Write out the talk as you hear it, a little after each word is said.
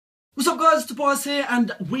What's up guys, Tobias here,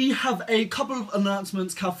 and we have a couple of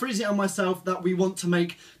announcements, Calfreezy and myself, that we want to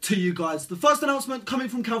make to you guys. The first announcement coming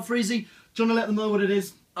from Calfreezy. Do you want to let them know what it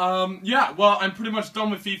is? Yeah, well, I'm pretty much done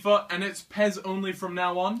with FIFA, and it's PES only from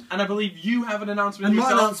now on. And I believe you have an announcement yourself.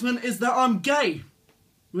 And my announcement is that I'm gay.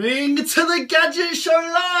 Ring to the Gadget Show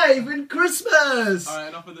live in Christmas! Alright,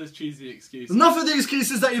 enough of those cheesy excuses. Enough of the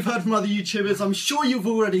excuses that you've heard from other YouTubers. I'm sure you've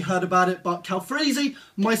already heard about it, but Calfreezy,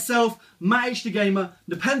 myself, Matt H the Gamer,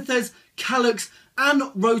 Nepenthes, Calix, and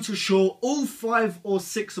Rotorshaw, all 5 or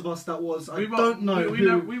 6 of us that was, I don't know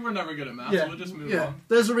we were never good at math, so we'll just move on.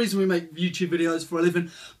 There's a reason we make YouTube videos for a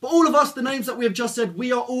living. But all of us, the names that we have just said,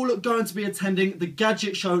 we are all going to be attending the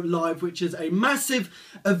Gadget Show Live, which is a massive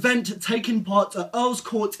event taking part at Earl's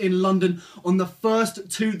Court in London on the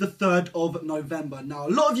 1st to the 3rd of November. Now, a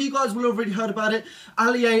lot of you guys will have already heard about it.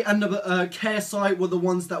 Allier and KSI were the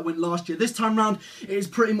ones that went last year. This time round, it is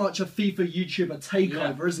pretty much a FIFA YouTuber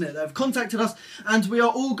takeover, isn't it? They've contacted us, and we are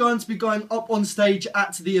all going to be going up on stage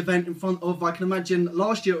at the event in front of, I can imagine,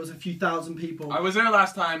 last year it was a few thousand people. I was there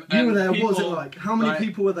last time. You were there, what was it like? How many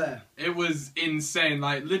people were there? It was insane,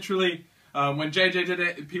 like literally, when JJ did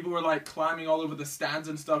it, people were like climbing all over the stands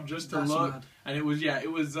and stuff just to look. Mad. And it was,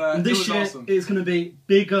 it was awesome. It's going to be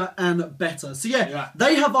bigger and better. So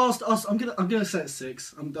they have asked us, I'm gonna say it's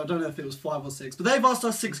 6. I don't know if it was 5 or 6, but they've asked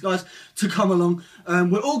us 6 guys to come along.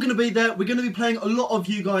 We're all going to be there. We're going to be playing a lot of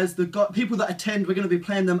you guys, the people that attend, we're going to be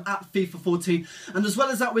playing them at FIFA 14. And as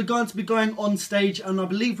well as that, we're going to be going on stage, and I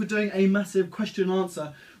believe we're doing a massive question and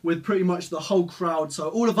answer with pretty much the whole crowd. So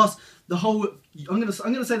all of us, the whole, I'm gonna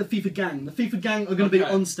say the FIFA gang. The FIFA gang are going to be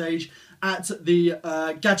on stage at the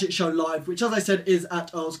Gadget Show Live, which, as I said, is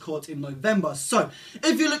at Earl's Court in November. So,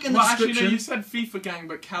 if you look in the description... Actually, no, you said FIFA Gang,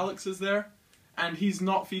 but Calix is there, and he's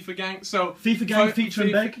not FIFA Gang, so... FIFA Gang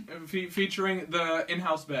featuring Beg? Featuring the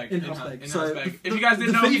in-house Beg. In-house Beg. So, Beg. If you guys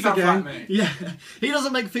didn't know, he's our flatmate. Yeah, he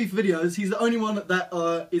doesn't make FIFA videos. He's the only one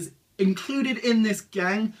that is included in this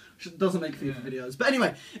gang, which doesn't make FIFA videos. But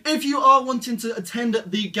anyway, if you are wanting to attend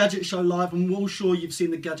the Gadget Show Live, and we're sure you've seen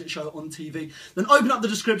the Gadget Show on TV, then open up the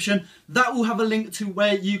description. That will have a link to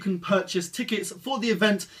where you can purchase tickets for the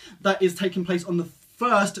event that is taking place on the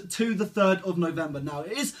 1st to the 3rd of November. Now,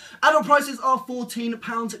 adult prices are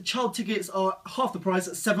 £14, child tickets are half the price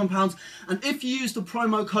at £7, and if you use the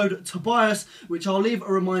promo code Tobias, which I'll leave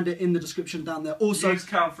a reminder in the description down there. Also, use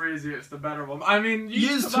Calfreezy, it's the better one. I mean,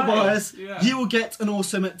 use Tobias. You will get an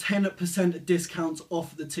awesome 10% discount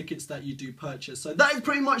off the tickets that you do purchase. So that is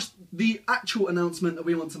pretty much the actual announcement that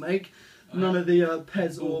we want to make. None of the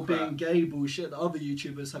PES or being gay bullshit that other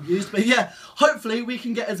YouTubers have used. But yeah, hopefully we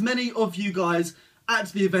can get as many of you guys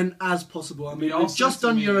at the event as possible. I mean, we've just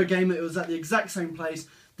done Eurogame. It was at the exact same place.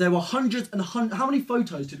 There were hundreds and hundreds. How many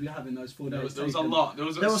photos did we have in those 4 days? There was a lot. There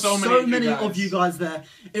were so many of you guys there.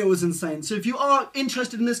 It was insane. So if you are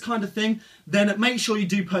interested in this kind of thing, then make sure you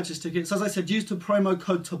do purchase tickets. As I said, use the promo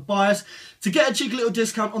code Tobias to get a cheeky little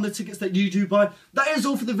discount on the tickets that you do buy. That is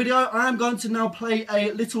all for the video. I am going to now play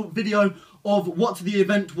a little video of what the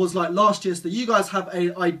event was like last year, so that you guys have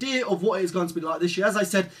an idea of what it is going to be like this year. As I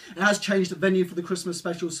said, it has changed the venue for the Christmas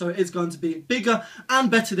special, so it is going to be bigger and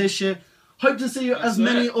better this year. Hope to see as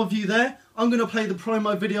many of you there. I'm going to play the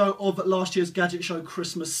promo video of last year's Gadget Show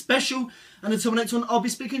Christmas special, and until the next one, I'll be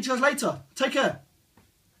speaking to you guys later. Take care.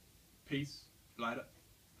 Peace. Later.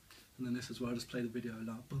 And then this is where I just play the video,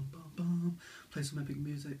 like boom, boom, boom. Play some epic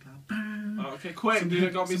music, like bam. Oh, okay, quick,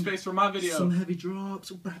 dude, got me space for my video. Some heavy drops,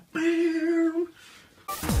 bam.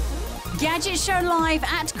 Gadget Show Live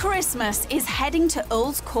at Christmas is heading to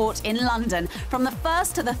Earl's Court in London from the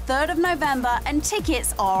 1st to the 3rd of November, and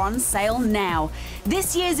tickets are on sale now.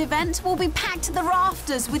 This year's event will be packed to the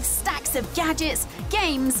rafters with stacks of gadgets,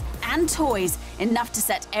 games and toys, enough to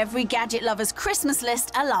set every gadget lover's Christmas list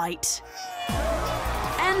alight.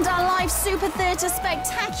 And our live Super Theatre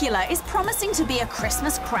Spectacular is promising to be a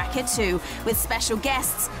Christmas cracker too, with special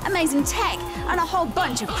guests, amazing tech and a whole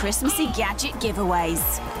bunch of Christmassy gadget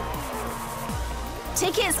giveaways.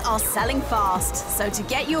 Tickets are selling fast, so to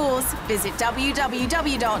get yours, visit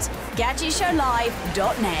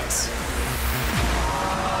www.gadgetshowlive.net.